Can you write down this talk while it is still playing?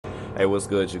Hey, what's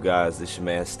good, you guys? This your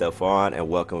man Stefan, and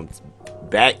welcome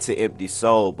back to Empty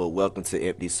Soul. But welcome to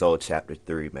Empty Soul Chapter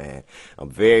 3, man. I'm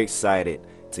very excited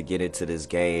to get into this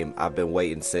game. I've been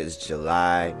waiting since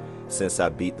July, since I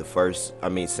beat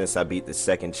since I beat the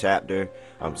second chapter.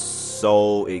 I'm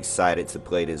so excited to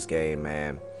play this game,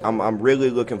 man. I'm really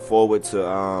looking forward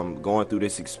to going through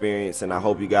this experience, and I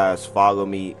hope you guys follow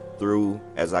me through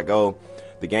as I go.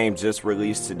 The game just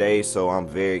released today, so I'm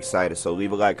very excited. So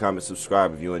leave a like, comment,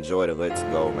 subscribe if you enjoyed it. Let's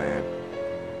go, man.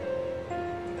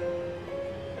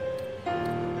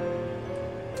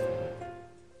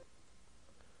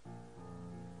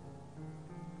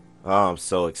 Oh, I'm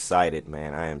so excited,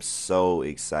 man. I am so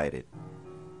excited.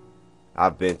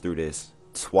 I've been through this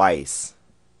twice.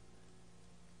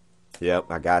 Yep,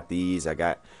 I got these.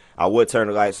 I would turn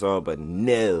the lights on, but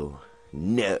no,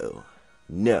 no,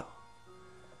 no.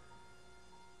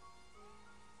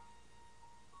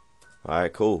 All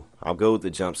right, cool. I'll go with the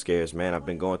jump scares, man. I've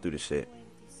been going through the shit.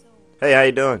 Hey, how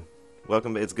you doing?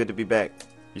 Welcome. It's good to be back.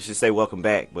 You should say welcome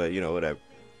back, but you know, whatever.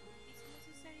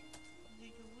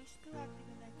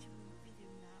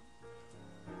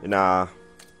 Nah,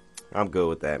 I'm good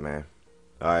with that, man.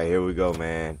 All right, here we go,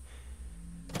 man.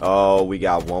 Oh, we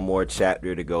got one more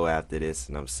chapter to go after this,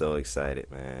 and I'm so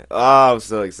excited, man. Oh, I'm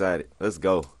so excited. Let's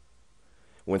go.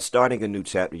 When starting a new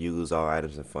chapter, you lose all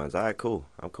items and funds. All right, cool.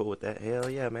 I'm cool with that. Hell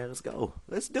yeah, man. Let's go.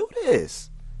 Let's do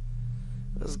this.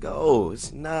 Let's go.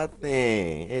 It's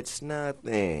nothing. It's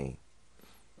nothing.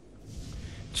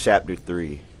 Chapter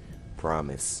 3.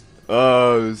 Promise.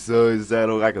 Oh, I'm so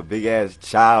excited. I'm like a big ass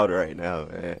child right now,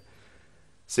 man.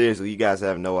 Seriously, you guys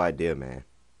have no idea, man.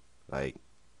 Like,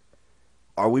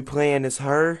 are we playing as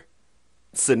her?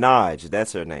 Sinaj,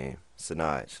 that's her name.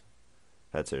 Sinaj.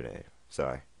 That's her name.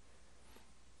 Sorry.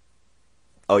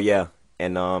 Oh yeah.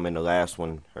 And in the last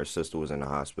one, her sister was in the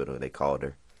hospital. They called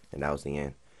her, and that was the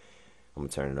end. I'm gonna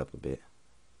turn it up a bit.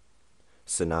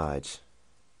 Sinaj.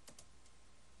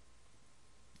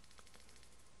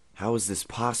 How is this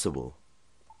possible?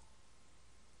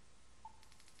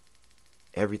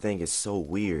 Everything is so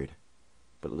weird.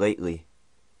 But lately,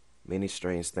 many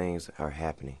strange things are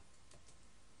happening.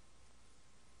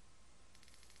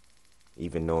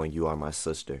 Even knowing you are my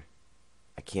sister,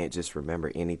 I can't just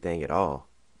remember anything at all.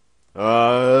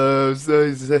 Oh, I'm so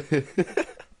excited.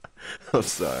 I'm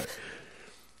sorry.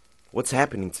 What's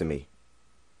happening to me?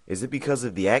 Is it because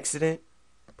of the accident?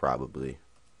 Probably.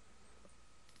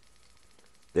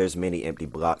 There's many empty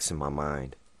blocks in my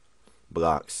mind.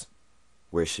 Blocks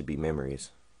where should be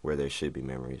memories, where there should be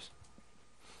memories.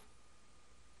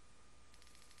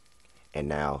 And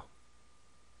now,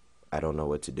 I don't know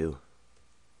what to do.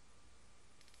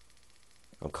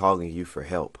 I'm calling you for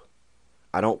help.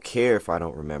 I don't care if I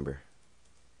don't remember.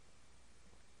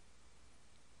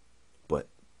 But,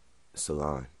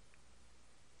 Salon,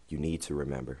 you need to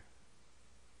remember.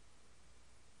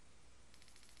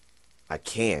 I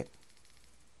can't.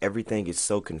 Everything is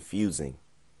so confusing.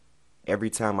 Every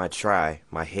time I try,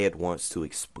 my head wants to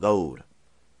explode.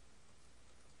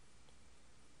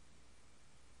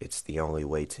 It's the only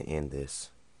way to end this.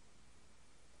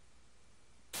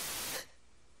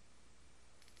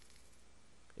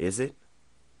 Is it?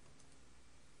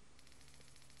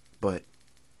 But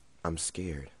I'm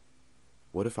scared.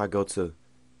 What if I go to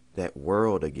that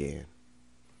world again?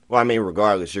 Well, I mean,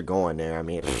 regardless, you're going there. I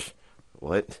mean,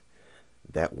 what?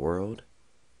 That world?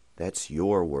 That's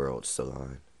your world,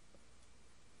 Salon.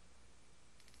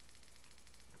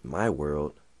 My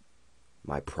world?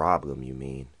 My problem, you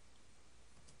mean?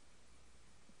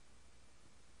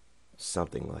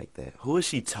 Something like that. Who is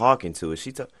she talking to? Is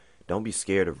she Don't be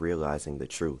scared of realizing the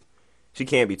truth. She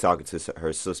can't be talking to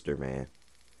her sister, man.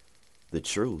 The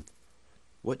truth?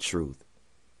 What truth?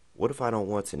 What if I don't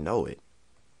want to know it?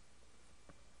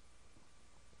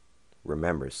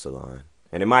 Remember, Salon.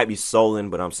 And it might be Solon,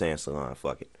 but I'm saying Salon.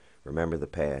 Fuck it. Remember the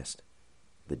past.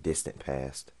 The distant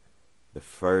past. The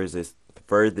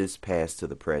furthest past to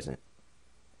the present.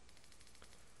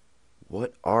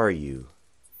 What are you?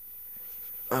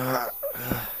 Uh,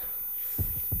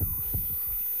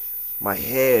 my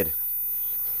head.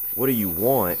 What do you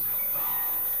want?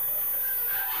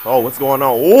 Oh, what's going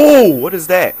on? Oh, what is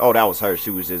that? Oh, that was her.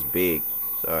 She was just big.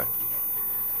 Sorry.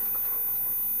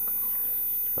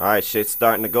 Alright, shit's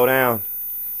starting to go down.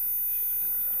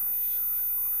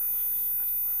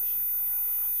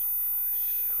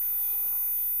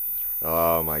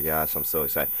 Oh my gosh, I'm so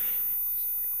excited.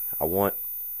 I want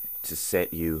to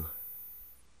set you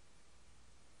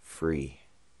free.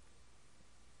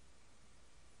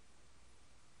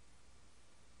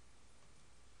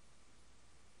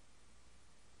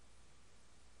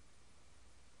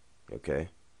 Okay.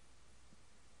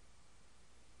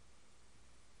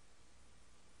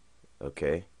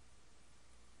 Okay.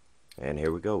 And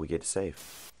here we go. We get to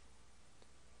save.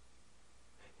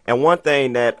 And one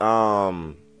thing that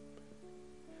kind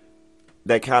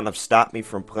of stopped me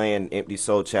from playing Empty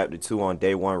Soul Chapter 2 on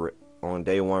day one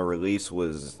release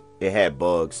was it had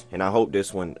bugs. And I hope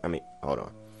this one, I mean, hold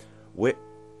on.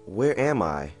 Where am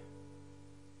I?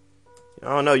 I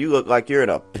don't know, you look like you're in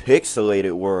a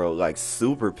pixelated world, like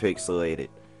super pixelated.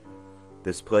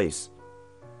 This place.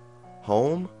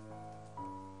 Home?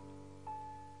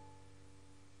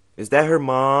 Is that her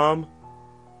mom?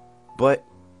 But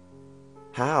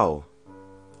how?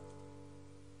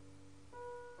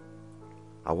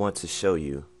 I want to show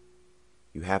you.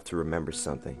 You have to remember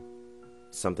something.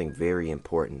 Something very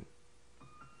important.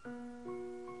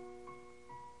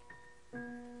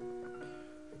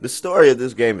 The story of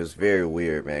this game is very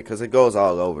weird, man, because it goes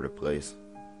all over the place.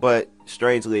 But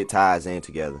strangely, it ties in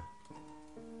together.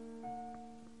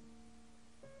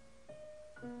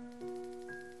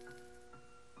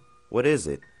 What is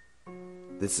it?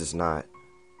 This is not.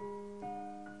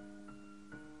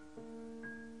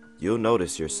 You'll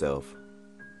notice yourself.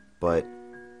 But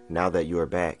now that you are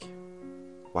back,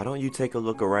 why don't you take a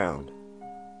look around?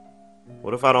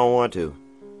 What if I don't want to?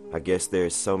 I guess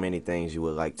there's so many things you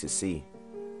would like to see,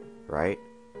 right?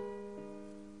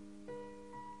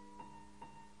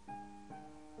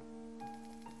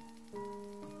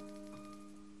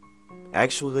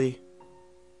 Actually,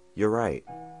 you're right.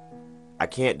 I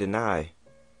can't deny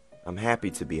I'm happy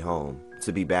to be home,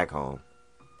 to be back home.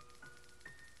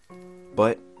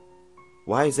 But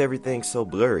why is everything so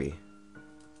blurry?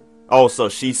 Oh, so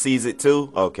she sees it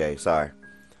too? Okay, sorry.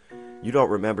 You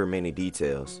don't remember many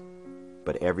details,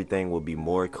 but everything will be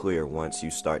more clear once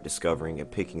you start discovering and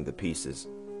picking the pieces.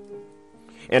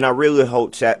 And I really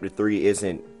hope chapter 3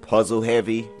 isn't puzzle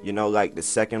heavy, you know, like the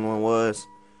second one was.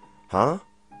 Huh?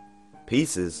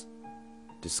 Pieces?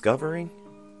 Discovering?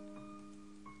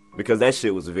 Because that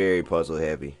shit was very puzzle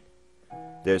heavy.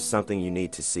 There's something you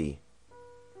need to see.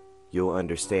 You'll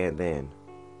understand then.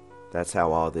 That's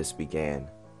how all this began.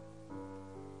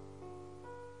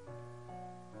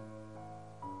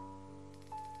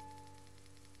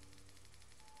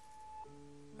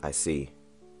 I see.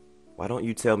 Why don't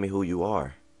you tell me who you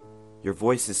are? Your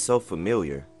voice is so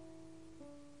familiar.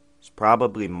 It's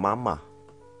probably Mama.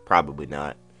 Probably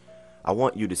not. I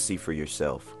want you to see for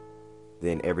yourself.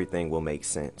 Then everything will make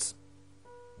sense.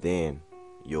 Then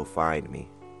you'll find me.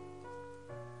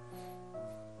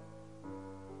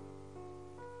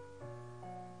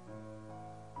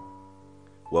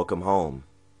 Welcome home,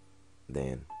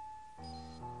 then.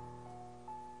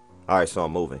 Alright, so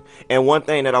I'm moving. And one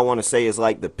thing that I want to say is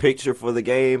like the picture for the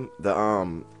game,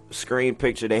 the screen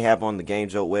picture they have on the Game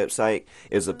Jolt website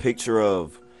is a picture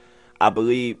of, I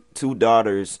believe, 2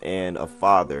 daughters and a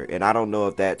father. And I don't know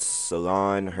if that's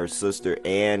Salon, her sister,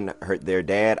 and their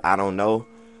dad. I don't know.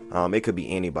 It could be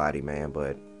anybody, man,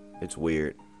 but it's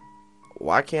weird.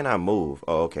 Why can't I move?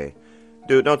 Oh, okay.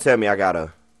 Dude, don't tell me I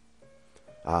gotta...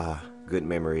 good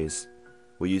memories.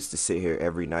 We used to sit here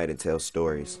every night and tell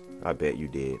stories. I bet you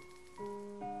did.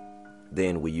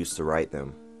 Then we used to write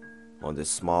them on this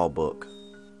small book.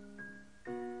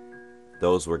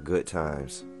 Those were good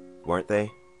times, weren't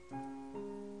they?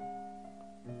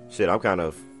 Shit, I'm kind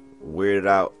of weirded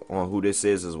out on who this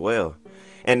is as well.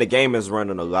 And the game is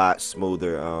running a lot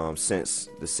smoother since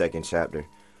the second chapter.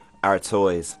 Our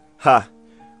toys. Ha!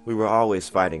 We were always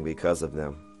fighting because of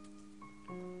them.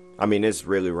 I mean, it's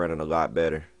really running a lot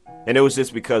better. And it was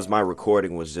just because my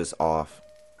recording was just off.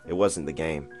 It wasn't the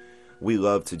game. We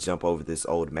love to jump over this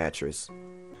old mattress.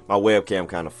 My webcam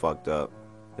kind of fucked up.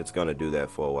 It's gonna do that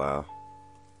for a while.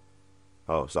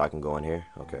 Oh, so I can go in here?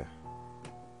 Okay.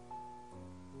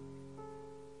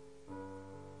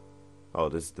 Oh,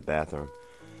 this is the bathroom.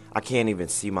 I can't even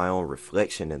see my own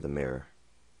reflection in the mirror.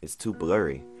 It's too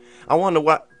blurry. I wonder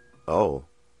why... Oh,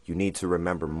 you need to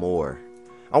remember more.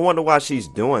 I wonder why she's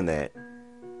doing that.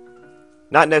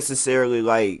 Not necessarily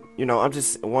like, you know, I'm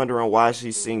just wondering why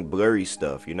she's seeing blurry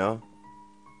stuff, you know?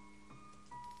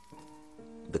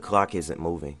 The clock isn't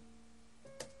moving.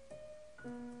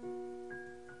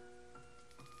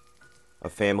 A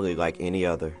family like any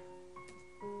other.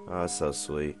 Oh, that's so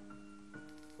sweet.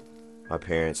 My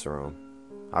parents' room.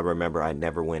 I remember I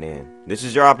never went in. This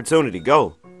is your opportunity.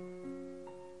 Go.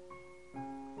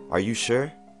 Are you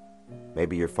sure?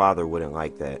 Maybe your father wouldn't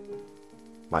like that.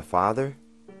 My father?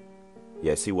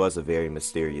 Yes, he was a very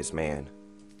mysterious man.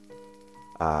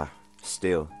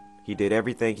 Still, he did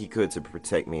everything he could to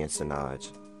protect me and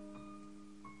Sanaj.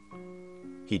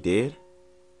 He did?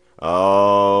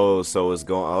 Oh, so it's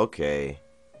going... Okay.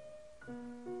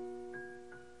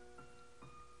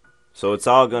 So it's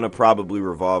all gonna probably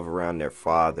revolve around their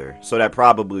father. So that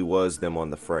probably was them on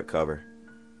the front cover.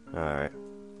 Alright.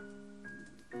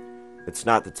 It's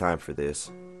not the time for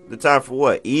this. The time for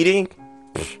what? Eating?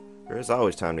 There's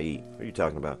always time to eat. What are you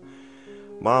talking about?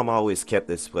 Mom always kept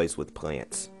this place with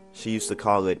plants. She used to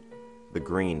call it the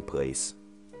green place.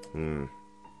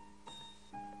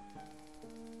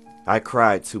 I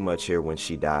cried too much here when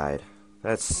she died.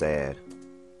 That's sad.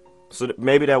 So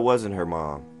maybe that wasn't her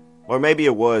mom. Or maybe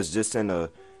it was just in a...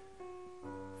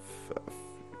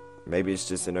 Maybe it's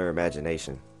just in her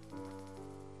imagination.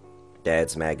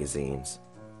 Dad's magazines.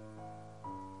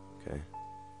 Okay.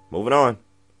 Moving on.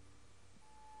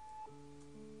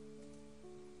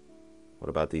 What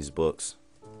about these books?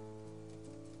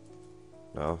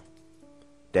 No.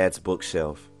 Dad's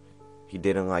bookshelf. He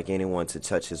didn't like anyone to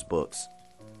touch his books.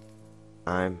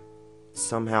 I'm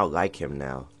somehow like him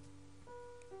now.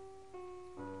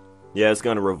 Yeah, it's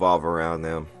gonna revolve around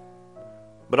them.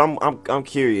 But I'm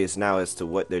curious now as to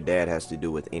what their dad has to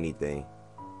do with anything.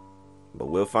 But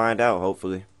we'll find out,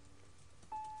 hopefully.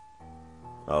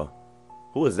 Oh.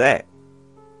 Who is that?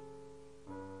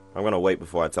 I'm gonna wait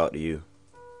before I talk to you.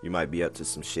 You might be up to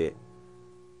some shit.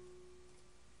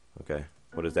 Okay.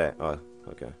 What is that? Oh,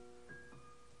 okay.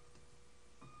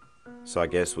 So I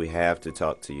guess we have to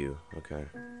talk to you. Okay.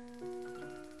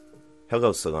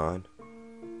 Hello, Salon.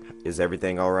 Is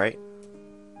everything alright?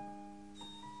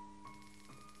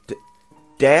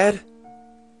 Dad?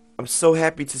 I'm so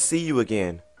happy to see you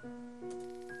again.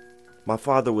 My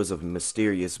father was a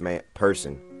mysterious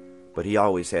person, but he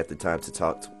always had the time to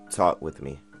talk with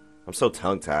me. I'm so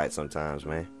tongue-tied sometimes,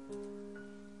 man.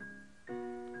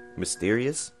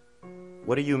 Mysterious?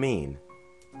 What do you mean?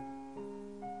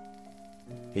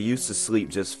 He used to sleep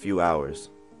just a few hours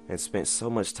and spent so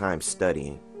much time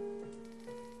studying.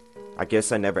 I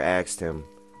guess I never asked him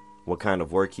what kind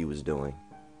of work he was doing.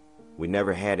 We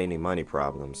never had any money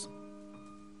problems.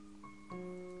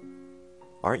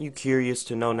 Aren't you curious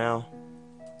to know now?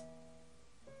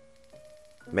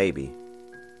 Maybe,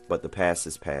 but the past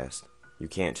is past. You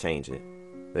can't change it.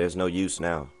 There's no use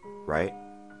now, right?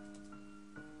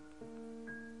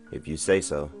 If you say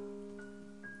so.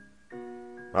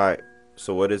 Alright,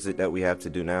 so what is it that we have to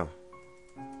do now?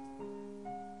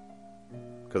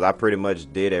 Because I pretty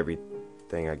much did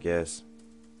everything, I guess.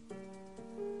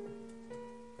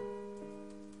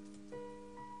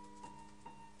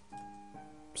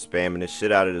 Spamming the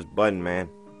shit out of this button, man.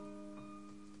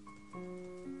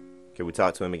 Can we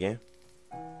talk to him again?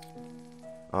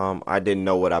 I didn't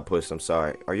know what I pushed. I'm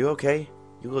sorry. Are you okay?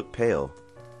 You look pale.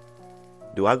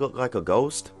 Do I look like a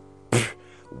ghost?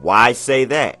 Why say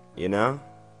that, you know?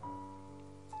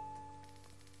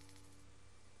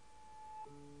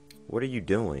 What are you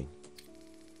doing?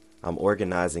 I'm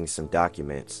organizing some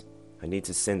documents. I need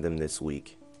to send them this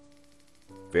week.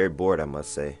 Very bored, I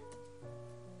must say.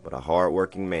 But a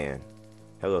hard-working man.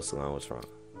 Hello, Salon. What's wrong?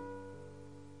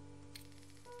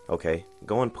 Okay,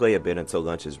 go and play a bit until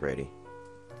lunch is ready.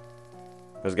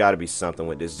 There's got to be something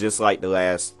with this. Just like the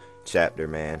last chapter,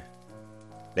 man.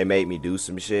 They made me do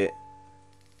some shit.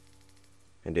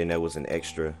 And then there was an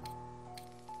extra.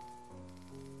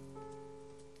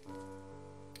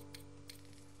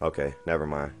 Okay, never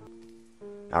mind.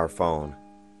 Our phone.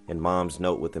 And Mom's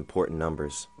note with important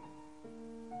numbers.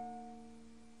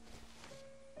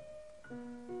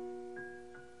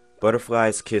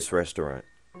 Butterfly's Kiss Restaurant.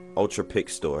 Ultra Pick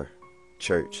Store.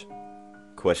 Church.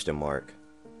 Question mark.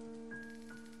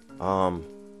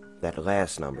 That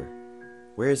last number.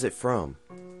 Where is it from?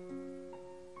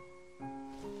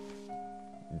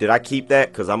 Did I keep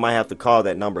that? Because I might have to call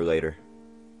that number later.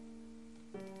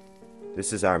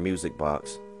 This is our music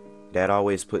box. Dad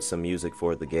always puts some music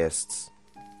for the guests.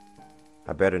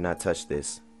 I better not touch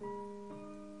this.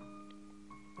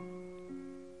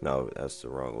 No, that's the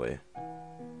wrong way.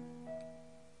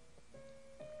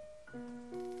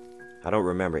 I don't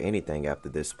remember anything after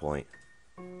this point.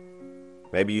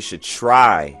 Maybe you should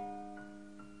try.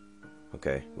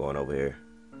 Okay, going over here.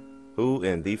 Who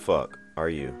in the fuck are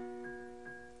you?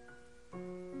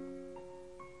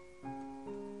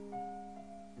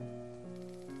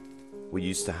 We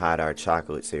used to hide our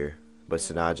chocolates here, but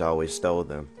Sinaj always stole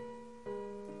them.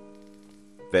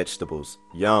 Vegetables.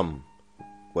 Yum.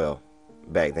 Well,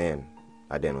 back then,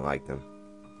 I didn't like them.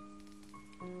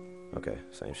 Okay,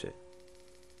 same shit.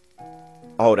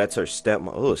 Oh, that's her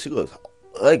stepmom. Oh, she looks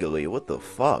ugly. What the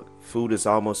fuck? Food is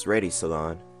almost ready,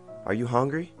 Salon. Are you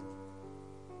hungry?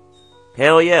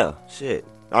 Hell yeah. Shit.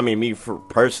 I mean,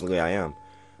 personally, I am.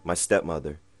 My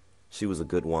stepmother. She was a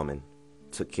good woman.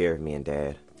 Took care of me and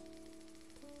Dad.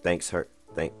 Thank her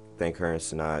and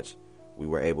Sinaj, we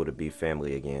were able to be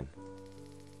family again.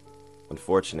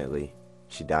 Unfortunately,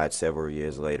 she died several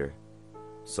years later,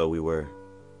 so we were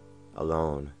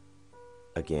alone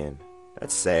again.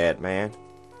 That's sad, man.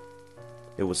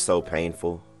 It was so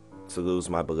painful to lose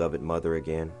my beloved mother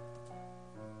again.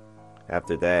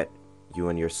 After that, you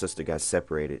and your sister got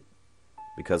separated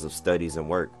because of studies and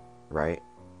work, right?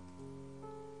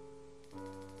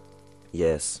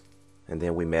 Yes, and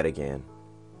then we met again.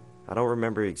 I don't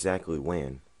remember exactly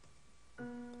when.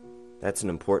 That's an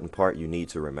important part you need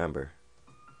to remember.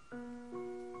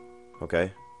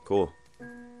 Okay, cool.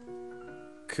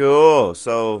 Cool,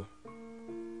 so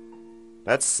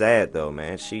that's sad though,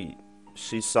 man. She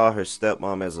saw her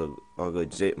stepmom as a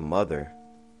legit mother.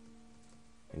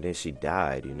 And then she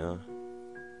died, you know?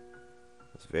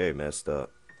 It's very messed up.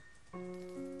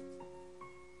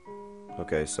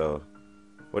 Okay, so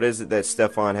what is it that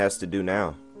Stefan has to do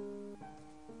now?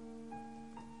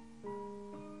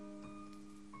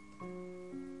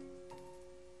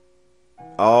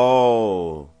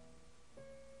 Oh.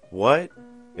 What?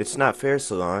 It's not fair,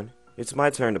 Salon. It's my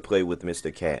turn to play with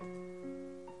Mr. Cat.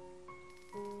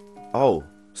 Oh,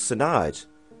 Sanaj.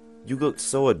 You look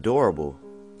so adorable.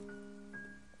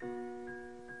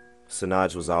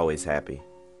 Sanaj was always happy,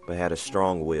 but had a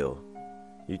strong will.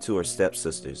 You two are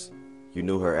stepsisters. You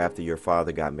knew her after your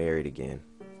father got married again.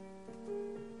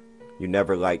 You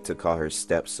never liked to call her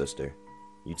stepsister.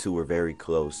 You two were very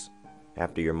close.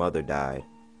 After your mother died,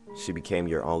 she became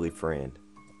your only friend.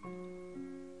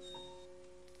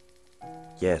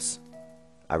 Yes,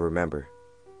 I remember.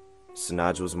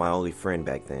 Sanaj was my only friend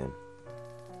back then.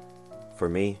 For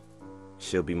me,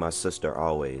 she'll be my sister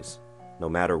always, no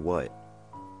matter what.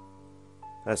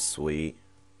 That's sweet.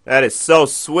 That is so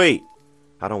sweet.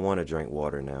 I don't want to drink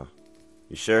water now.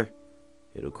 You sure?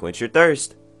 It'll quench your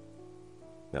thirst.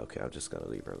 Okay, I'm just gonna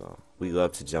leave her alone. We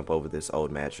love to jump over this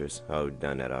old mattress. Oh, we've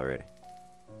done that already.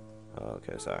 Oh,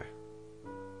 okay, sorry.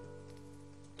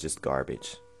 Just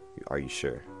garbage. Are you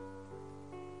sure?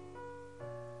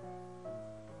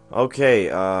 Okay,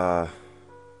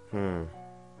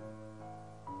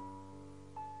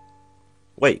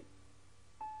 Wait.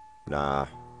 Nah.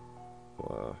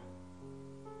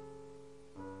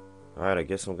 Alright, I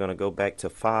guess I'm gonna go back to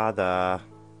father.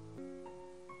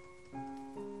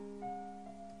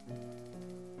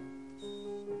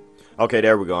 Okay,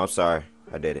 there we go. I'm sorry.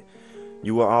 I did it.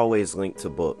 You were always linked to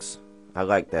books. I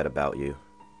like that about you.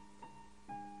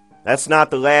 That's not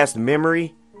the last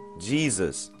memory?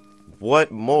 Jesus.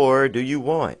 What more do you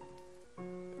want?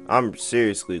 I'm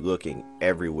seriously looking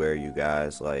everywhere, you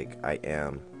guys. Like, I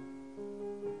am.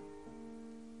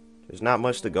 There's not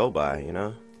much to go by, you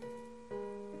know?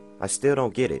 I still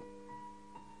don't get it.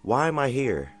 Why am I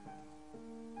here?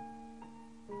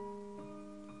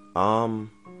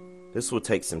 This will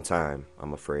take some time,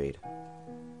 I'm afraid.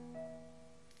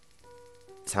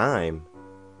 Time?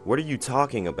 What are you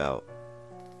talking about?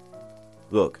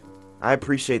 Look, I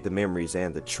appreciate the memories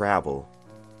and the travel.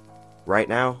 Right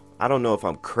now, I don't know if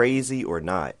I'm crazy or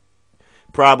not.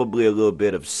 Probably a little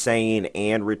bit of sane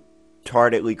and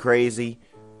retardedly crazy.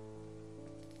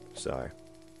 Sorry.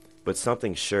 But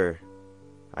something's sure.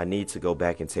 I need to go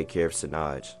back and take care of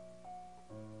Sanaj.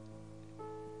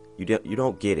 You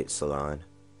don't get it, Salon.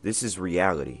 This is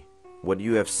reality. What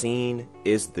you have seen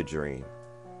is the dream.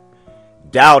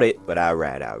 Doubt it, but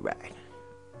alright.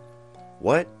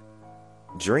 What?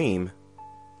 Dream?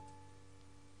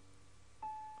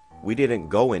 We didn't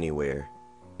go anywhere.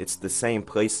 It's the same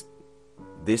place.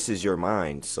 This is your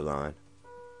mind, Salon.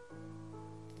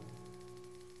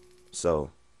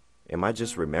 So, am I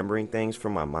just remembering things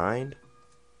from my mind?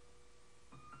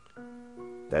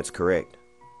 That's correct.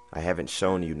 I haven't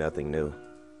shown you nothing new.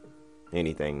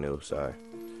 Anything new, sorry.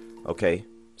 Okay,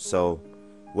 so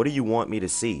what do you want me to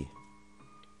see?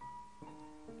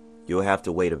 You'll have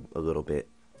to wait a little bit.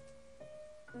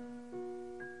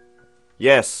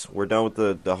 Yes, we're done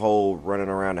with the whole running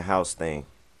around the house thing.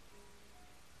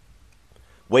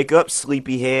 Wake up,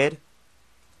 sleepyhead.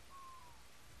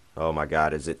 Oh my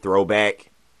god, is it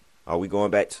throwback? Are we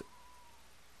going back to...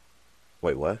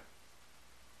 Wait, what?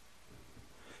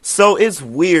 So it's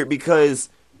weird because...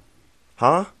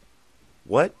 Huh?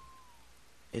 What?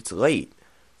 It's late.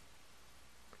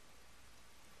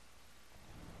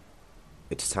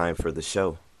 It's time for the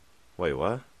show. Wait,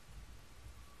 what?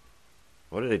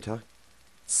 What are they talking?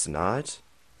 Sanaj?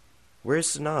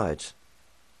 Where's Sanaj?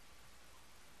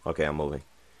 Okay, I'm moving.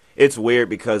 It's weird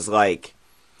because, like,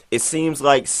 it seems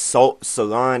like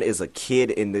Salon is a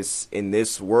kid in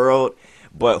this world,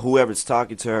 but whoever's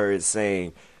talking to her is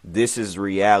saying, this is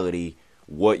reality.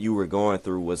 What you were going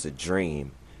through was a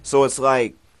dream. So it's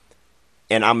like,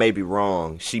 and I may be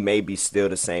wrong. She may be still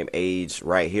the same age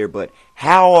right here, but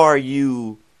how are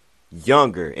you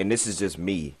younger? And this is just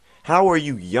me. How are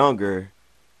you younger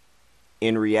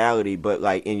in reality, but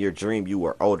like in your dream you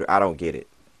were older? I don't get it.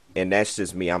 And that's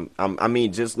just me. I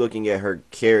mean, just looking at her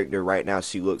character right now,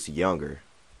 she looks younger,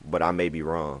 but I may be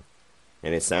wrong.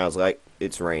 And it sounds like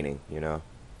it's raining, you know.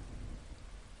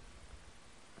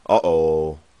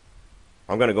 Uh-oh.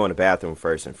 I'm gonna go in the bathroom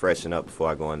first and freshen up before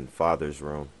I go in father's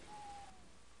room.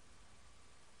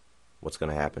 What's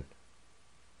gonna happen?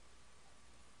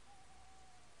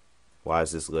 Why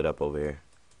is this lit up over here?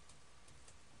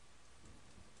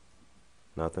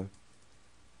 Nothing.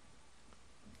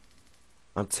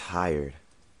 I'm tired.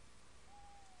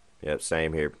 Yep,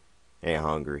 same here. Ain't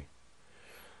hungry.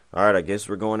 Alright, I guess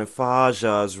we're going in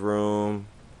Faja's room.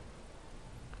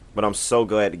 But I'm so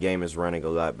glad the game is running a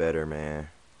lot better, man.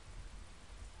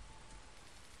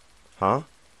 Huh?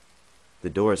 The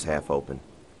door is half open.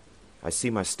 I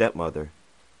see my stepmother,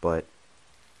 but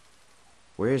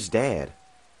where's Dad?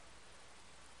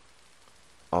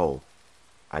 Oh,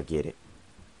 I get it.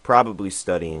 Probably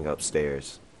studying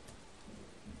upstairs.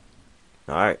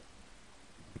 Alright.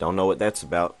 Don't know what that's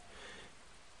about.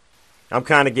 I'm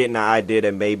kind of getting the idea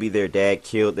that maybe their dad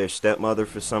killed their stepmother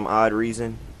for some odd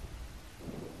reason.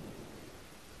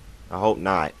 I hope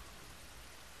not.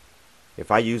 If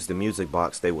I use the music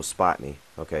box, they will spot me.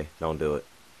 Okay, don't do it.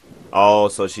 Oh,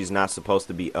 so she's not supposed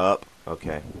to be up?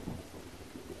 Okay.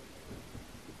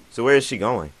 So where is she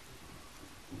going?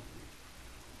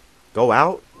 Go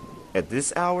out? At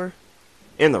this hour?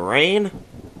 In the rain?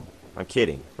 I'm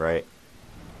kidding, right?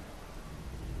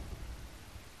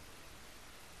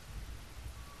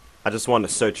 I just want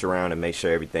to search around and make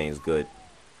sure everything's good.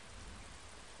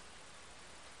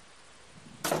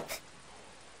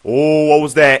 Oh, what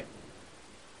was that?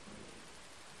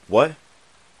 What?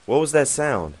 What was that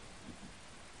sound?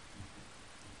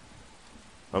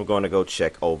 I'm going to go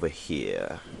check over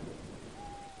here.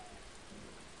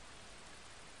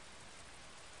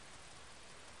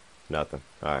 Nothing.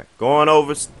 Alright.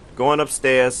 Going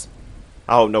upstairs.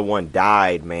 I hope no one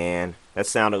died, man. That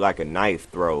sounded like a knife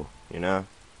throw, you know?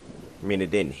 I mean,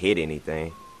 it didn't hit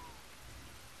anything.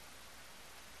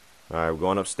 Alright, we're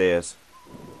going upstairs.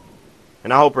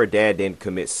 And I hope her dad didn't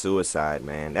commit suicide,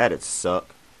 man. That'd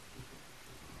suck.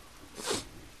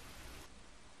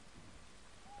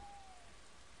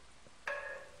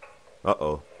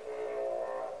 Uh-oh.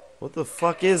 What the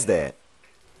fuck is that?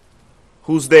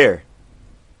 Who's there?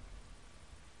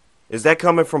 Is that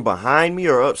coming from behind me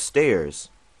or upstairs?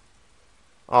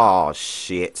 Oh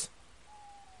shit.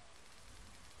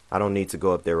 I don't need to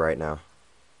go up there right now.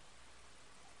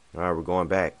 Alright, we're going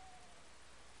back.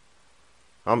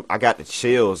 I got the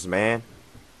chills, man.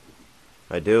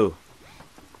 I do.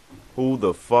 Who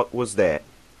the fuck was that?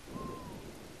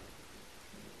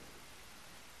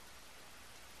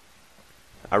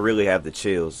 I really have the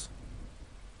chills.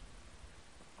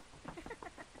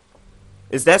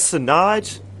 Is that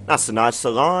Sinaj? Not Sinaj,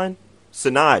 Salon?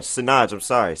 Sinaj, I'm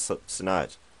sorry.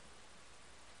 Sinaj.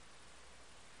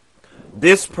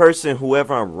 This person,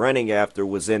 whoever I'm running after,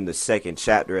 was in the second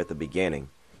chapter at the beginning.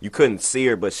 You couldn't see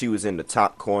her, but she was in the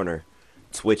top corner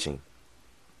twitching.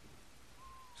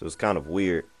 So it's kind of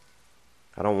weird.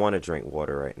 I don't want to drink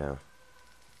water right now.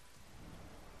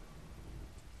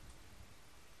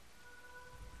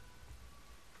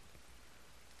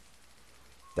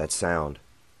 That sound.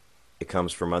 It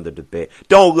comes from under the bed.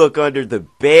 Don't look under the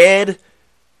bed!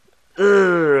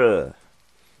 Ugh.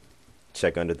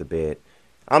 Check under the bed.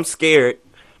 I'm scared,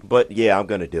 but yeah, I'm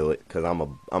gonna do it because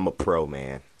I'm a pro,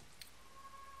 man.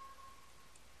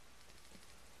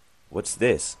 What's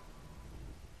this?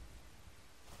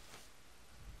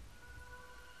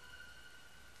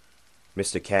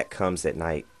 Mr. Cat comes at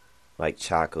night, like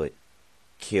chocolate.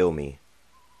 Kill me.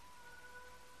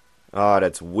 Oh,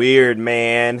 that's weird,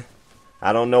 man.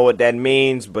 I don't know what that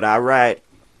means, but alright.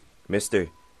 Mr.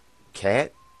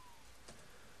 Cat?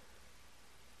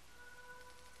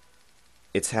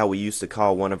 It's how we used to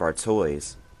call one of our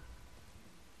toys.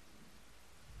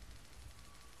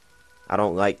 I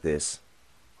don't like this.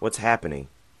 What's happening?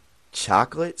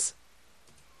 Chocolates?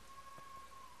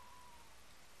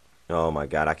 Oh my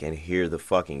god, I can hear the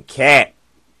fucking cat!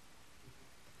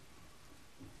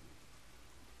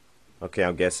 Okay,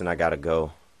 I'm guessing I gotta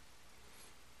go.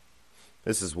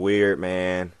 This is weird,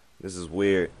 man. This is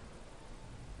weird.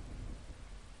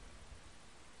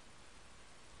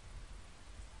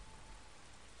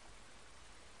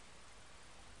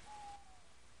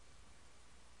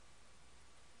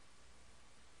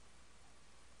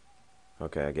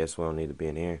 Okay, I guess we don't need to be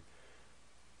in here.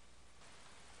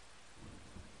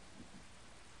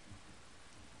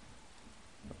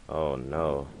 Oh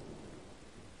no.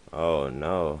 Oh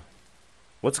no.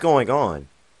 What's going on?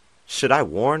 Should I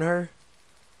warn her?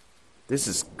 This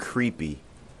is creepy.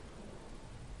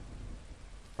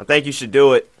 I think you should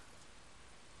do it.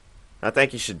 I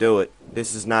think you should do it.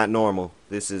 This is not normal.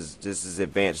 This is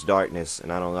advanced darkness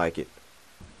and I don't like it.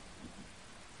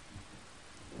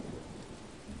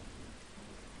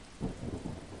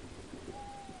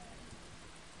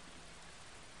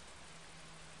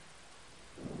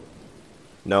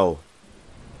 No.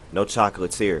 No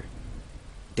chocolates here.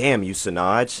 Damn you,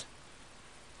 Sanaj.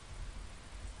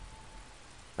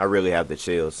 I really have the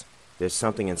chills. There's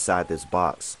something inside this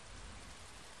box.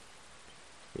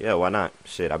 Yeah, why not?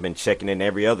 Shit, I've been checking in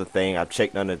every other thing. I've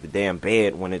checked under the damn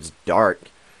bed when it's dark.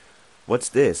 What's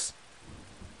this?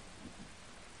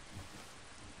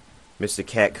 Mr.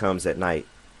 Cat comes at night.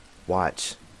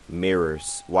 Watch.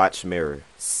 Mirrors. Watch mirror.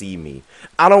 See me.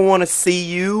 I don't want to see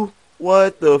you.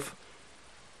 What the f...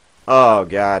 Oh,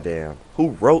 goddamn.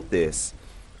 Who wrote this?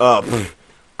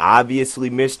 Obviously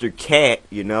Mr. Cat,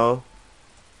 you know?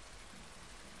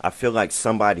 I feel like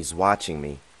somebody's watching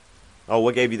me. Oh,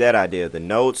 what gave you that idea? The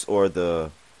notes or the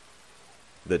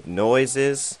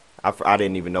noises? I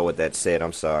didn't even know what that said.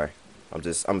 I'm sorry.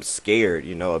 I'm scared,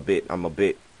 you know, I'm a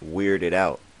bit weirded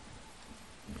out.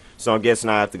 So I'm guessing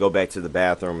I have to go back to the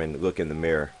bathroom and look in the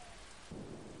mirror.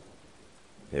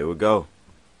 Here we go.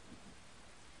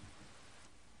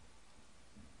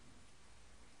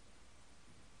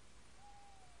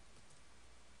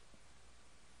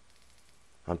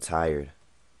 I'm tired.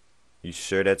 You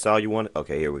sure that's all you want?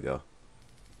 Okay, here we go.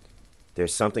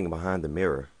 There's something behind the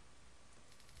mirror.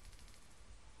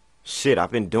 Shit,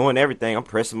 I've been doing everything. I'm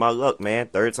pressing my luck, man.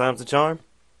 Third time's the charm.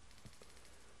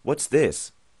 What's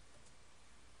this?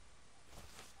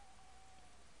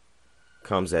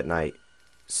 Comes at night.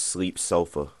 Sleep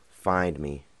sofa. Find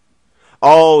me.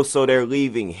 Oh, so they're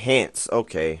leaving hints.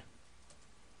 Okay.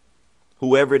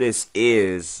 Whoever this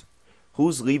is,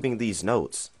 who's leaving these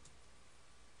notes?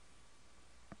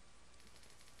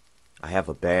 I have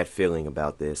a bad feeling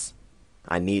about this.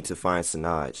 I need to find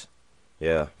Sanaj.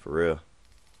 Yeah, for real.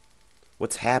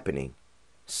 What's happening?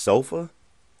 Sofa?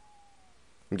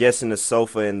 I'm guessing the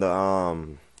sofa in the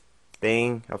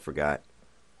thing. I forgot.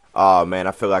 Oh man,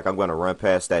 I feel like I'm gonna run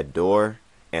past that door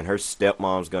and her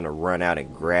stepmom's gonna run out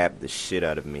and grab the shit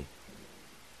out of me.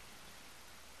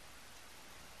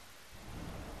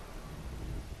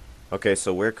 Okay,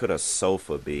 so where could a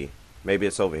sofa be? Maybe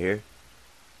it's over here?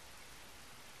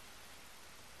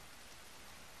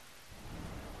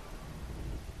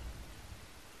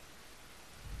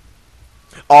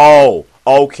 Oh,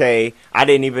 okay. I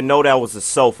didn't even know that was a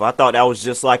sofa. I thought that was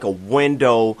just like a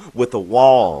window with a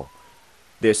wall.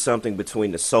 There's something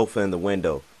between the sofa and the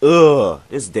window. Ugh,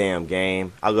 this damn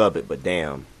game. I love it, but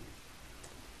damn.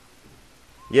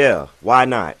 Yeah, why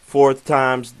not? Fourth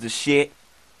time's the shit.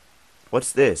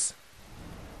 What's this?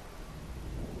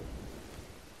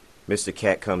 Mr.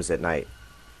 Cat comes at night.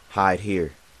 Hide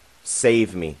here.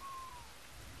 Save me.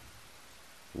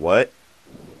 What?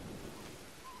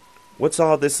 What's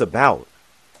all this about?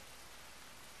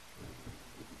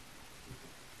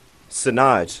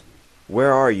 Sanaj,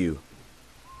 where are you?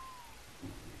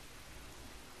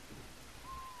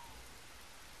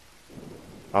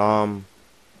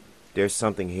 There's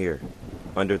something here.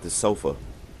 Under the sofa.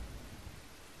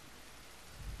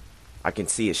 I can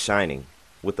see it shining.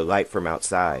 With the light from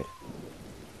outside.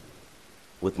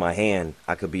 With my hand,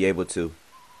 I could be able to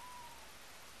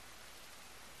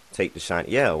take the shine.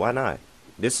 Yeah, why not?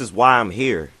 This is why I'm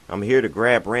here. I'm here to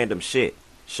grab random shit.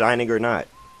 Shining or not.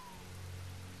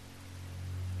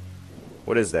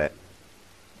 What is that?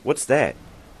 What's that?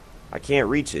 I can't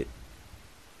reach it.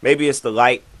 Maybe it's the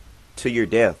light to your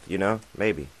death, you know?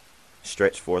 Maybe.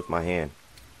 Stretch forth my hand.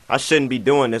 I shouldn't be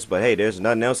doing this, but hey, there's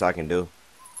nothing else I can do.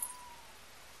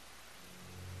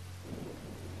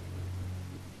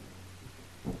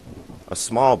 A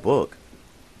small book.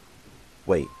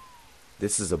 Wait,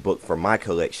 this is a book from my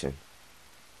collection.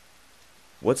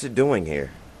 What's it doing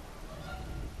here?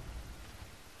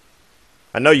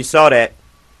 I know you saw that.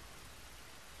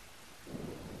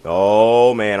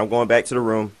 Oh man, I'm going back to the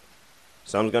room.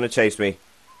 Something's gonna chase me.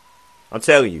 I'm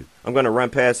telling you, I'm gonna run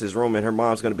past his room and her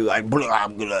mom's gonna be like, blah,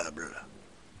 blah, blah.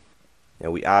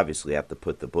 And we obviously have to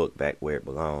put the book back where it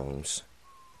belongs.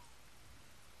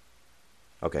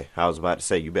 Okay, I was about to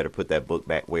say, you better put that book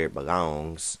back where it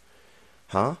belongs.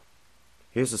 Huh?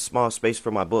 Here's a small space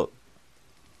for my book.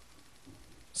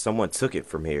 Someone took it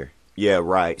from here. Yeah,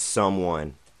 right,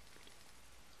 someone.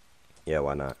 Yeah,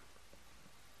 why not?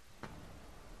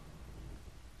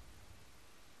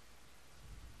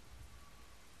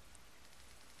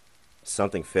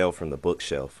 Something fell from the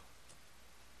bookshelf.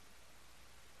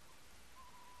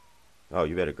 Oh,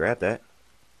 you better grab that.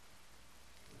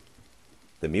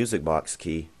 The music box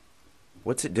key.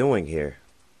 What's it doing here?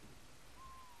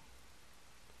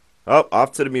 Oh,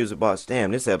 off to the music box.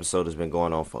 Damn, this episode has been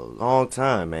going on for a long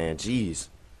time, man. Jeez.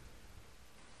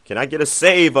 Can I get a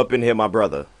save up in here, my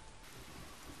brother?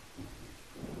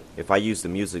 If I use the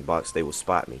music box, they will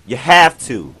spot me. You have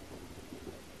to.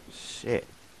 Shit.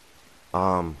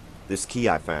 This key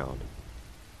I found.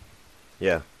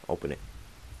 Yeah, open it.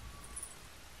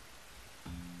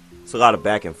 It's a lot of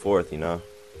back and forth, you know.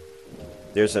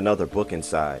 There's another book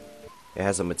inside. It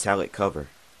has a metallic cover.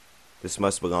 This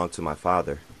must belong to my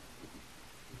father.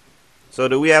 So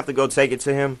do we have to go take it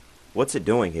to him? What's it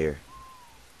doing here?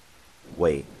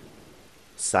 Wait.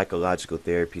 Psychological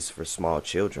therapies for small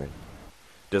children.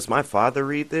 Does my father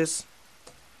read this?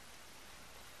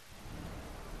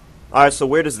 Alright, so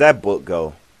where does that book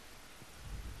go?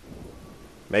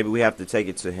 Maybe we have to take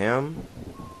it to him?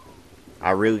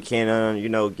 I really can't,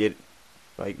 get,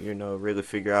 really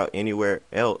figure out anywhere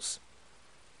else.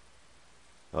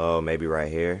 Oh, maybe right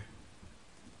here.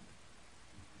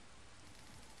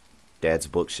 Dad's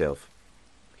bookshelf.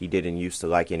 He didn't used to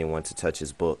like anyone to touch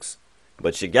his books.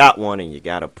 But you got one and you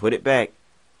gotta put it back.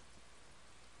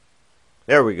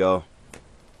 There we go.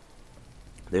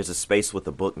 There's a space with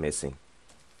a book missing.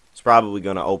 It's probably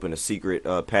gonna open a secret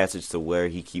passage to where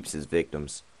he keeps his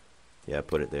victims. Yeah,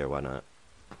 put it there, why not?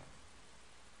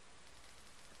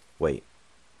 Wait,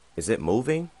 is it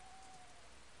moving?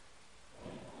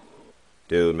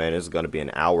 Dude, man, this is gonna be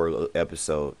an hour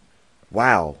episode.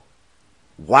 Wow.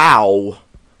 Wow.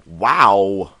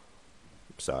 Wow.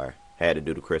 I'm sorry. Had to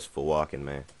do the Christopher Walken,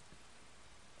 man.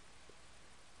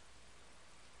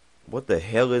 What the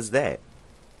hell is that?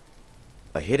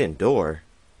 A hidden door?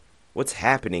 What's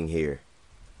happening here?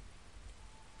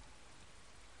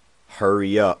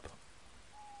 Hurry up.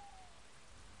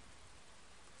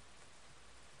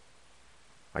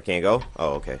 I can't go?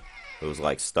 Oh, okay. It was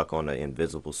like stuck on the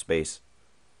invisible space.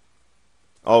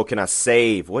 Oh, can I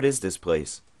save? What is this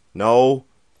place? No.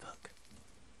 Fuck.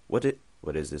 What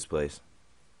is this place?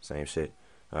 Same shit.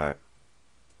 Alright.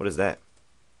 What is that?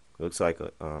 Looks like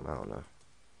a, I don't know.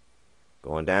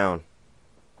 Going down.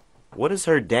 What does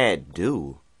her dad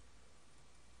do?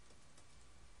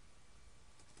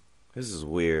 This is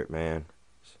weird, man.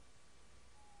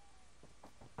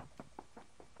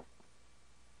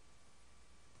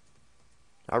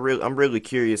 I'm really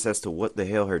curious as to what the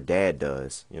hell her dad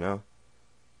does, you know?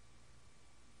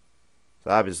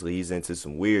 So obviously he's into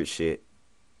some weird shit.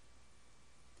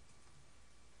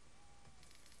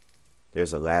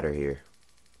 There's a ladder here.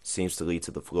 Seems to lead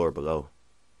to the floor below.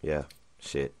 Yeah,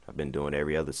 shit. I've been doing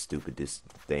every other stupidest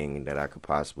thing that I could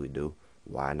possibly do.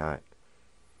 Why not?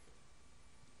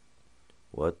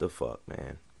 What the fuck,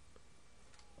 man?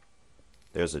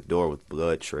 There's a door with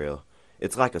blood trail.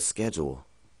 It's like a schedule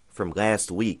from last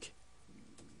week.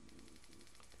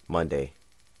 Monday,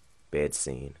 bed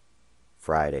scene.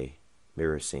 Friday,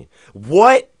 mirror scene.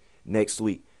 What? Next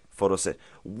week, photo set.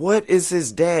 What is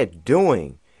his dad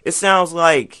doing? It sounds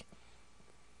like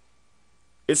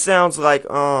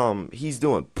he's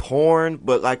doing porn,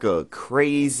 but like a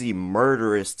crazy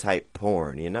murderous type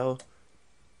porn, you know?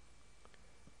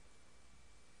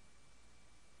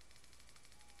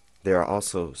 There are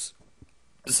also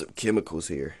some chemicals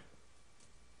here.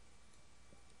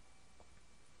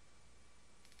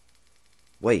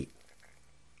 Wait,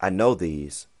 I know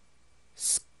these.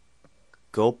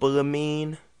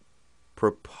 Scopolamine,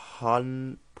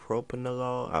 propanolol.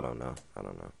 I don't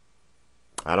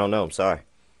know. I'm sorry.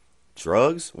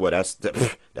 Drugs? Well,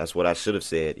 that's what I should have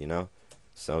said. You know,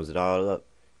 sums it all up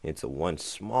into one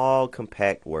small,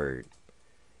 compact word: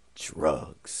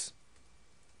 drugs.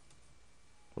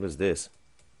 What is this?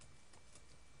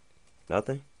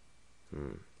 Nothing.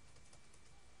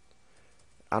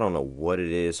 I don't know what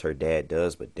it is her dad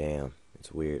does, but damn,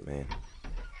 it's weird, man.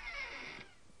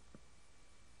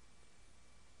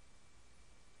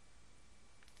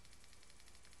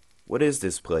 What is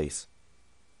this place?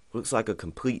 Looks like a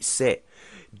complete set.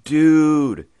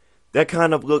 Dude, that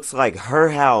kind of looks like her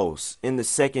house in the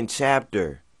second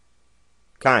chapter.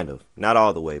 Kind of. Not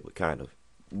all the way, but kind of.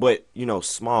 But,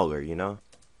 smaller, you know?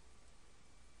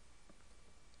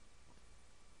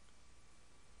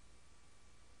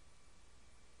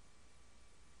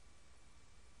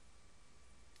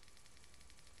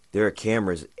 There are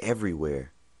cameras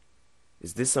everywhere.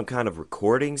 Is this some kind of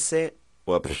recording set?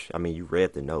 Well, I mean, you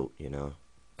read the note, you know?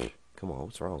 Come on,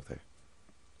 what's wrong with her?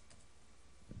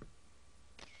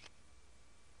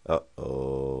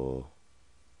 Uh-oh.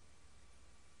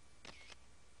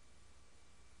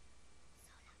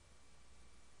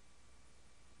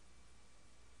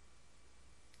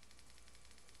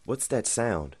 What's that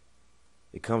sound?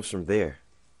 It comes from there.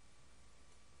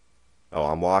 Oh,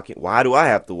 I'm walking. Why do I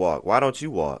have to walk? Why don't you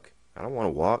walk? I don't want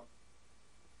to walk.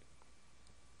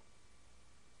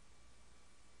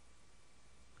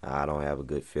 I don't have a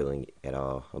good feeling at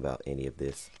all about any of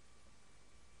this.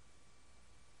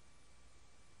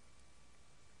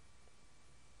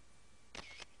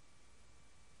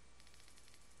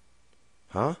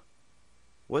 Huh?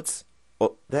 What's...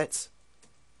 Oh, that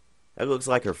looks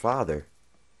like her father.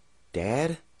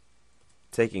 Dad?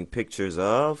 Taking pictures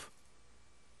of?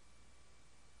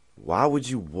 Why would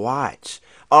you watch?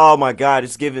 Oh my God,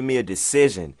 it's giving me a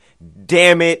decision.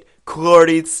 Damn it,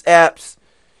 Claudius apps.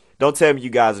 Don't tell me you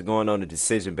guys are going on the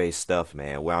decision-based stuff,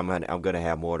 man, where I'm gonna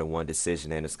have more than one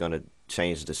decision and it's gonna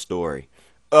change the story.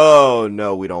 Oh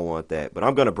no, we don't want that. But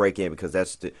I'm gonna break in because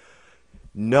that's the...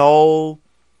 No,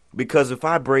 because if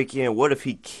I break in, what if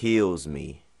he kills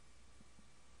me?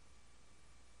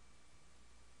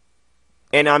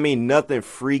 And I mean, nothing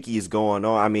freaky is going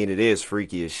on. I mean, it is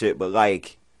freaky as shit, but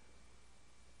like...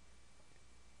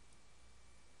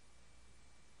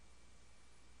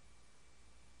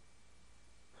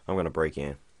 I'm gonna break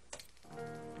in.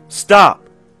 Stop!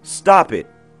 Stop it!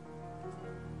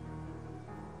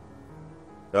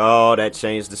 Oh, that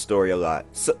changed the story a lot.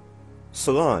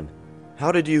 Salon,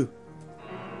 how did you...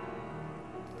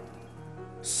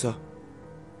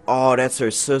 Oh, that's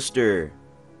her sister.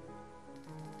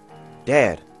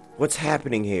 Dad, what's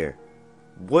happening here?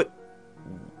 What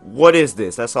is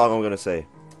this? That's all I'm gonna say.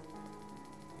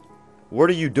 What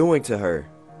are you doing to her?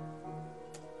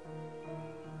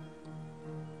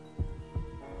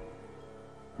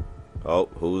 Oh,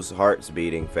 whose heart's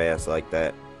beating fast like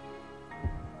that?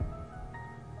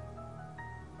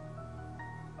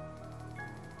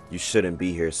 You shouldn't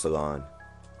be here, Salon.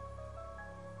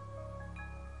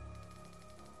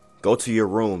 Go to your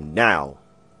room now.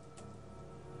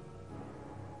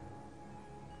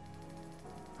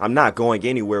 I'm not going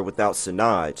anywhere without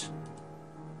Sinaj.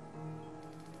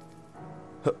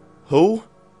 Who?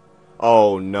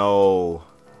 Oh no.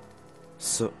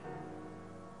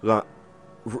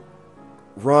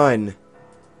 Run.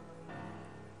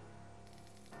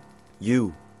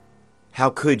 You.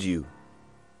 How could you?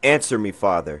 Answer me,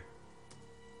 Father.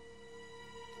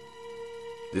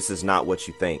 This is not what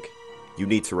you think. You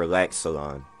need to relax,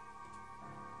 Salon.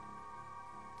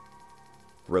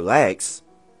 Relax?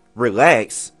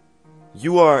 Relax?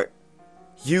 You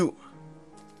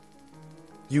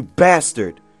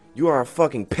bastard! You are a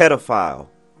fucking pedophile.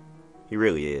 He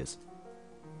really is.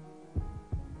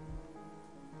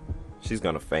 She's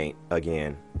gonna faint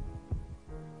again.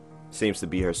 Seems to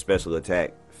be her special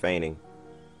attack, fainting.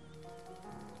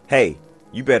 Hey,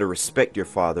 you better respect your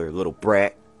father, little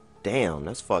brat. Damn,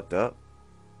 that's fucked up.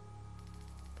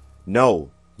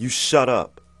 No, you shut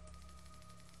up.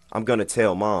 I'm gonna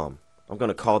tell Mom. I'm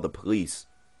gonna call the police.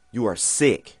 You are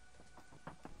sick.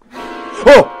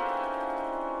 Oh!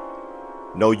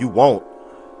 No, you won't.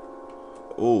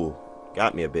 Ooh,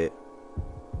 got me a bit.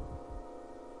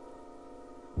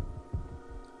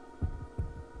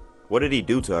 What did he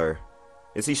do to her?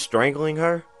 Is he strangling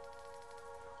her?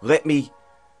 Let me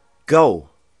go.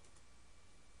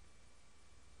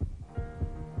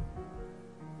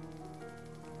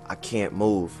 I can't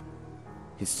move.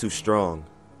 He's too strong.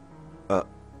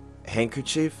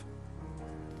 Handkerchief?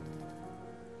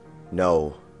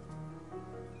 No.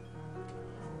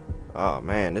 Oh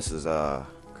man, this is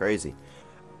crazy.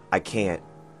 I can't.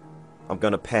 I'm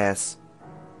gonna pass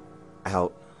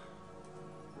out.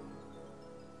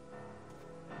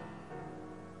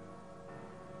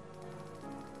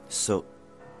 So,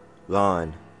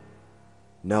 Lon,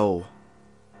 no.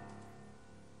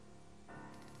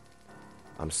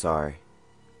 I'm sorry.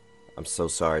 I'm so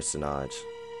sorry, Sinaj.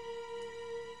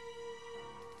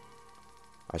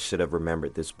 I should have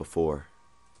remembered this before.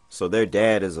 So their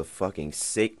dad is a fucking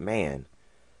sick man.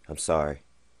 I'm sorry.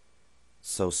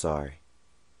 So sorry.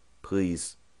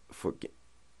 Please forgive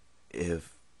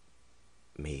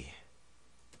me.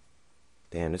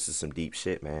 Damn, this is some deep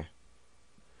shit, man.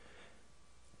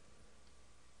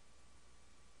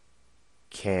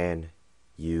 Can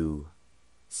you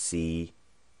see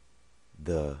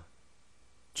the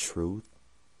truth?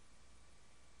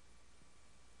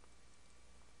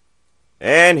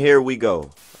 And here we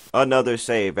go. Another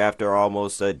save after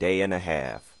almost a day and a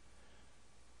half.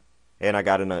 And I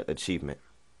got an achievement.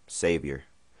 Savior.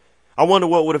 I wonder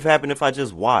what would have happened if I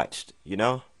just watched, you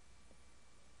know?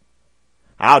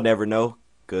 I'll never know,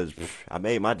 because I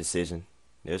made my decision.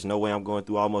 There's no way I'm going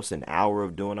through almost an hour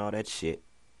of doing all that shit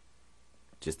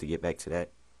just to get back to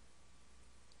that.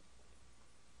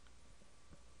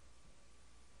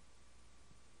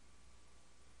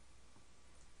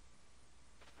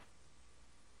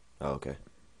 Oh, okay.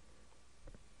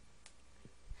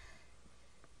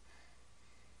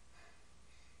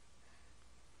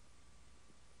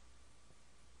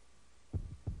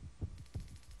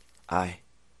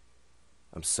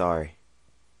 I'm sorry.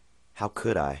 How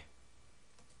could I?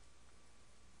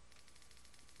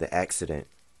 The accident.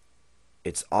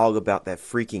 It's all about that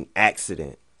freaking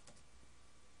accident.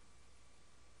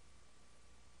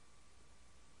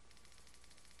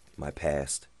 My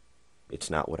past.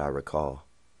 It's not what I recall.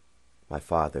 My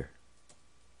father.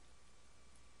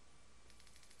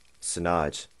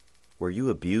 Sanaj, were you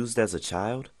abused as a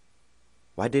child?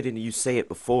 Why didn't you say it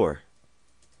before?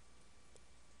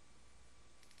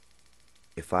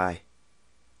 If I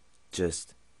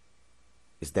just...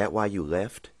 Is that why you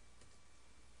left?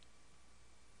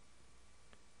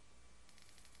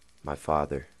 My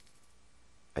father.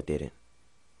 I didn't.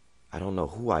 I don't know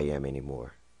who I am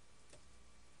anymore.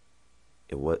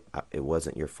 It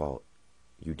wasn't your fault.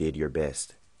 You did your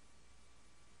best.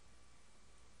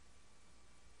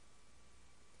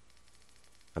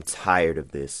 I'm tired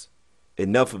of this.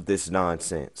 Enough of this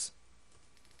nonsense.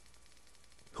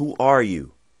 Who are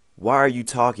you? Why are you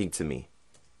talking to me?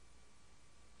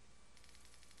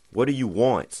 What do you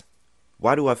want?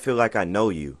 Why do I feel like I know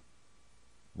you?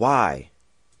 Why?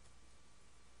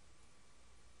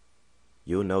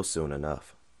 You'll know soon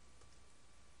enough.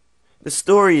 The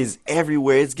story is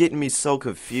everywhere. It's getting me so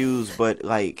confused, but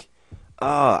like,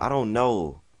 I don't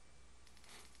know.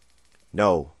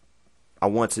 No. I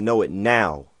want to know it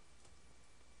now.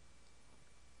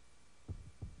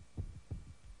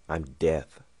 I'm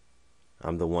death.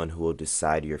 I'm the one who will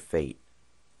decide your fate.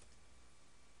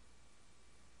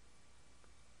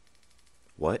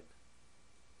 What?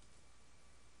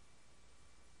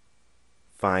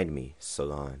 Find me,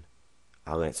 Salon.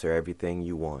 I'll answer everything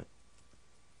you want.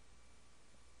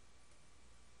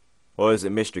 Or is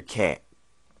it Mr. Cat?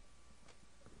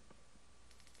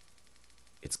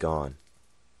 It's gone.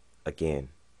 Again.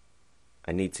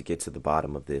 I need to get to the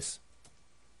bottom of this.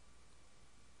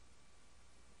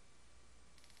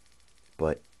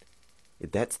 But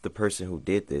if that's the person who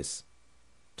did this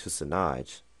to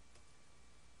Sanaj,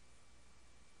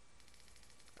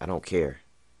 I don't care,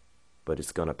 but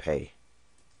it's gonna pay.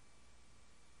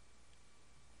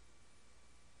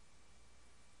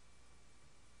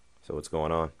 So what's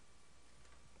going on?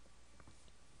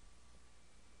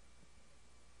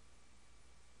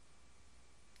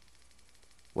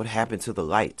 What happened to the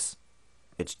lights?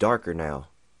 It's darker now.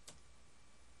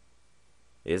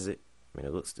 Is it? I mean,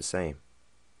 it looks the same.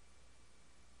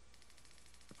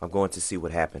 I'm going to see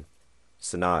what happened.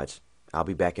 Sanaj, I'll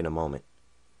be back in a moment.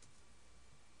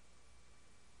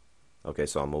 Okay,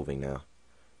 so I'm moving now.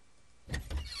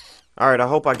 Alright, I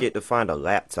hope I get to find a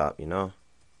laptop, you know?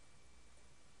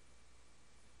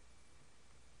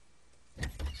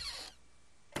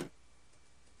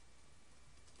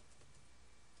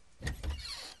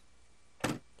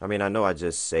 I mean, I know I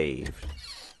just saved.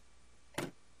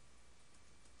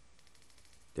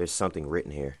 There's something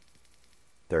written here.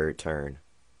 Third turn.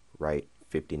 Right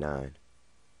 59.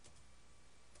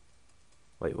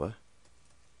 Wait, what?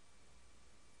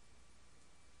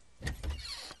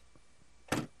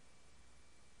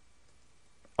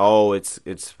 Oh, it's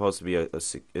supposed to be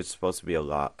it's supposed to be a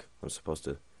lock. I'm supposed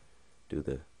to do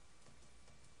the...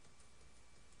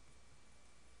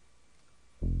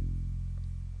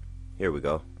 Here we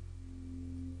go.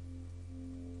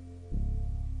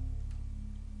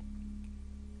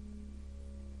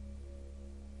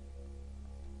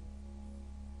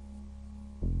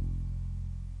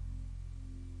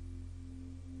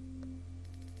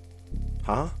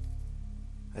 Huh?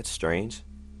 That's strange.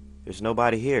 There's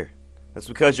nobody here. That's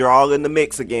because you're all in the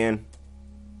mix again.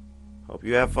 Hope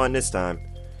you have fun this time.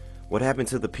 What happened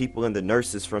to the people and the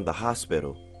nurses from the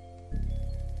hospital?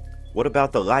 What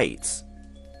about the lights?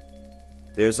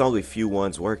 There's only few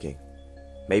ones working.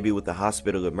 Maybe with the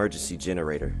hospital emergency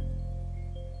generator.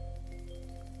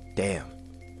 Damn.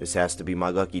 This has to be my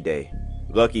lucky day.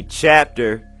 Lucky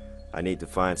chapter. I need to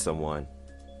find someone.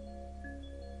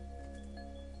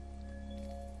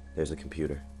 There's a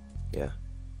computer. Yeah.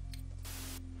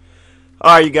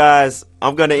 Alright, you guys.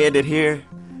 I'm gonna end it here.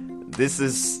 This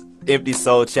is Empty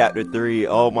Soul Chapter 3.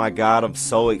 Oh my god, I'm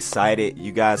so excited.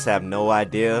 You guys have no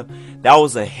idea. That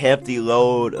was a hefty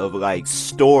load of like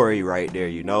story right there,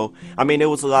 you know? I mean, it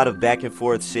was a lot of back and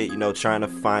forth shit, you know, trying to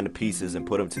find the pieces and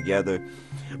put them together.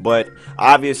 But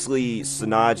obviously,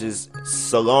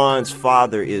 Salon's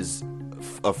father is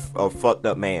a fucked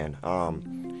up man.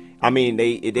 I mean,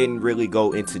 it didn't really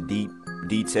go into deep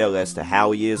detail as to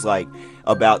how he is, like,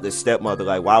 about the stepmother.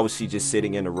 Like, why was she just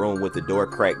sitting in the room with the door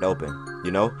cracked open?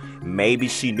 You know, maybe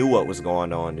she knew what was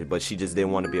going on, but she just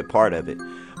didn't want to be a part of it.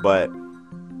 But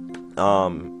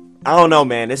I don't know,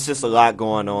 man. It's just a lot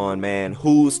going on, man.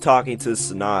 Who's talking to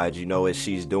Sanaj, you know, as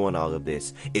she's doing all of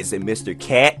this? Is it Mr.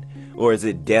 Cat, or is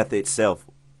it Death itself,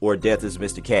 or Death is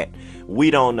Mr. Cat? We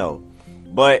don't know.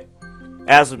 But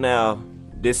as of now,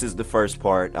 this is the first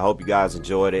part. I hope you guys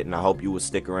enjoyed it, and I hope you will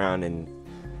stick around and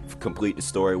complete the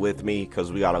story with me,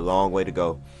 because we got a long way to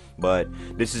go. But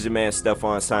this is your man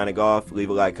Stefan signing off.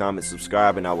 Leave a like, comment,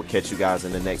 subscribe, and I will catch you guys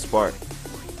in the next part.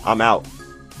 I'm out.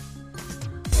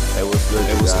 Hey, what's good?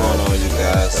 Hey, what's going on, you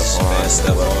guys? It's your man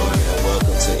Stefan, and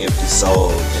welcome to Empty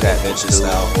Soul, an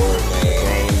adventure-style horror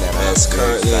game that's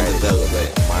currently in development.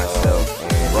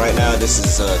 Right now, this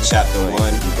is chapter 1 of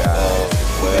the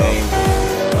game.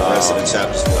 The rest of the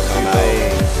chapters will come out.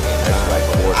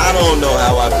 I don't know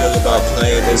how I feel about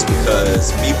playing this,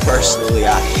 because me personally,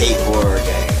 I hate horror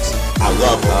games. I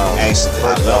love them, actually.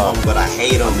 I love them, but I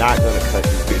hate them not gonna cut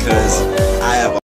you because I have